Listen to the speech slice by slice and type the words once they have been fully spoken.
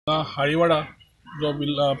हाळीवाडा जो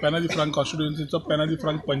पेना दी फ्रांक कॉन्स्टिट्युएन्सीचो पेना दी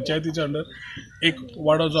फ्रांक पंचायतीच्या अंडर एक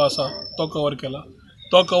वाडो जो आसा तो कवर केला।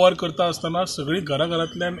 तो कवर करता आसतना सगळी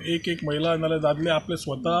घरांतल्यान एक एक महिला नाल्यार दादले आपले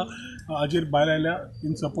स्वता हाजेर भायर आयल्या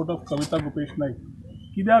इन सपोर्ट ऑफ कविता गुपेश नाईक।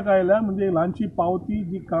 कित्याक आयल्या म्हणजे ल्हानशी पावती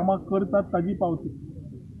जी कामां करतात ताजी पावती।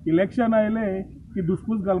 इलेक्शन आयले की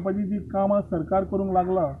दुसपूस घालपाची जी कामां सरकार करूंक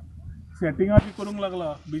लागला, सेटिंगां जी करूंक लागला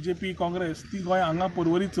बीजेपी काँग्रेस, ती गोंय हांगा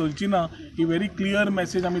परवरी चलची ना ही व्हेरी क्लियर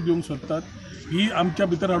मेसेज आमी दिवंक सोदतात। ही आमच्या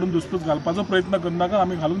भितर हाडून दुसपूस घालपाचो प्रयत्न करनाका,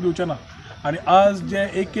 आमी घालून दिवचे ना। आनी आज जे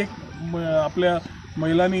एक एक आपल्या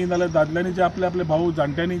महिलांनी नाल्यार दादल्यांनी जे आपले आपले भाऊ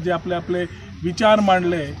जाणट्यांनी जे आपले आपले विचार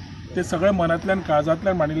मांडले ते सगळे मनांतल्यान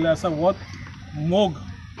काळजांतल्यान मांडिल्ले आसा। हो मोग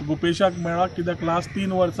गुपेशाक मेळ्ळा कित्याक लास्ट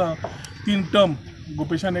 3 वर्सां 3 टर्म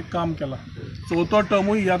गुपेशान एक काम केला। चवथो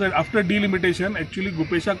टर्मूय आफ्टर डिलिमिटेशन एक्चुअली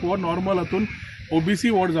गुपेशाक हो नॉर्मल हातून ओबीसी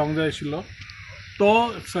वोट जावंक जाय आशिल्लो। तो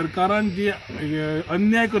सरकारान जी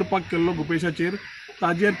अन्याय करपाक केल्लो गुपेशाचेर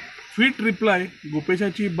ताजेर फिट रिप्लाय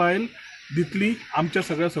गुपेशाची बायल दितली आमच्या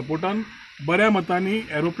सगळ्या सपोर्टान। बऱ्या मतांनी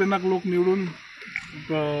एरोप्लेनाक लोक निवडून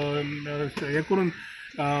हे करून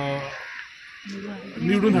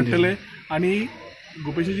निवडून हाडटले आनी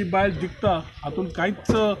गुपेशाची बायल जिखता हातून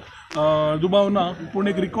कांयच दुबाव ना, पूण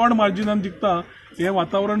एक रिकॉर्ड मार्जिनान जिखता हे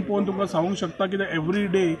वातावरण पळोवन तुमकां सांगूंक शकता की every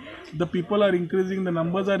day the people R increasing, the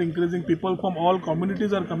numbers R increasing, people from all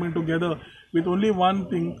communities R coming together with only one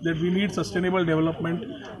thing that we need sustainable development.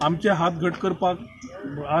 आमचे हात घट करपाक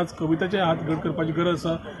आज कविताचे हात घट करपाची गरज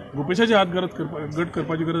आसा, गुपेशाचे हात घट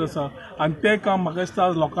करपाची गरज आसा आनी तें काम म्हाका दिसता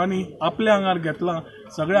आज लोकांनी आपल्या आंगार घेतलां।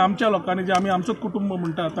 सगळ्या आमच्या लोकांनी जे आमी आमचोच कुटुंब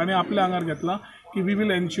म्हणटा ताणें आपल्या आंगार घेतलां की we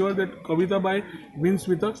will ensure that Kavita bye wins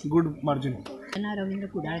with a good margin. Ravindra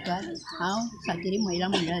Kudalkar, हांव सातेरी महिला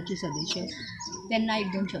मंडळाची सदस्य। तेन्ना एक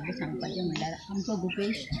दोन शब्द सांगपाचें म्हणल्यार आमचो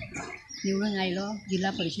गुपेश निवडून आयलो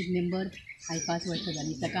जिल्हा परिषद मेंबर, 5 वर्सां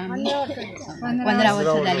जालीं ताका आमी 15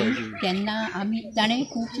 वर्सां जालीं। तेन्ना ताणें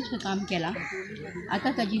खुबशें काम केलां।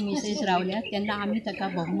 आतां ताजी मिसेस रावल्या तेन्ना आमी ताका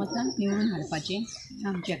बहुमतान निवडून हाडपाचें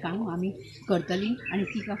आमचें काम आमी करतलीं आनी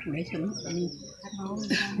तिका फुडें सरून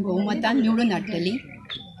बहुमतान निवडून हाडटलीं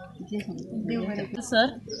सर।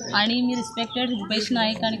 आणि मी रिस्पेक्टेड गुपेश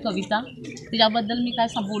नाईक आणि कविता तिच्याबद्दल मी काय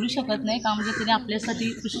बोलू शकत नाही का म्हणजे तिने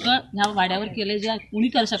आपल्यासाठी पुष्कळ ह्या वाड्यावर केले जे कोणी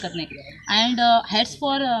करू शकत नाही। And hats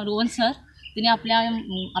for Rohan sir, तिने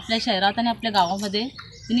आपल्या शहरात आणि आपल्या गावामध्ये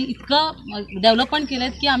तिने इतकं डेव्हलपमेंट केलं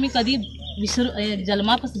की आम्ही कधी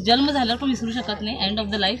जन्म झाल्यावर पण विसरू शकत नाही एंड ऑफ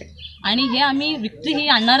द लाईफ। आणि हे आम्ही विक्ट्री ही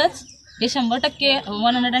आणणारच, हे 100%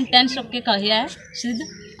 110% हे आहे सिद्ध।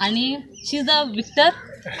 आणि शी is the Victor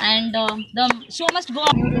and the show must go.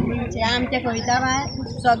 आमच्या कविता बाय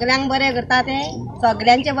सगळ्यांक बरें करता ते,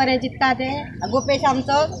 सगळ्यांचे बरें चित्ता ते। गुपेश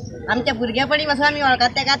आमच्या भुरगेपणी पासून आमी वळखता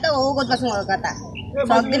तेका, तो ओगोत पासून वळखता,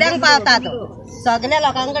 सगळ्यांक पावता तो, सगळ्या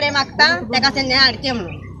लोकांकडे मागता तेका ते न्याय हाडचें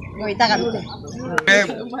म्हणून कविताक आमचे।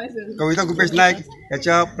 कविता गुपेश नाईक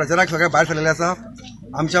याच्या प्रचाराक सगळे भायर सरलेले आसा।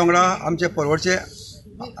 आमच्या वांगडा आमचे परवडचे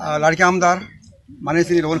लाडके आमदार माननीय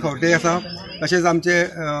श्री रोहन खंवटे आसा, तशेंच आमचे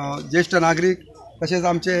ज्येष्ठ नागरीक, तशेंच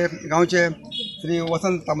आमचे गांवचे श्री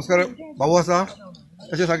वसंत तामस्कर भाऊ आसा,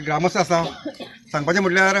 तशेंच ग्रामस्थ आसा। सांगपाचें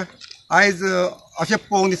म्हटल्यार आयज अशें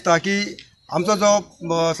पळोवंक दिसता की आमचो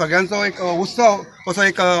जो सगळ्यांचो एक उत्सव कसो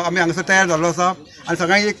एक आमी हांगासर तयार जाल्लो आसा आनी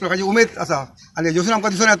सगळ्यांक एक प्रकारची उमेद आसा। आनी हेजेसून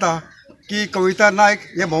आमकां दिसून येता की कविता नायक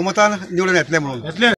हे भोवमतान निवडून येतले म्हणून।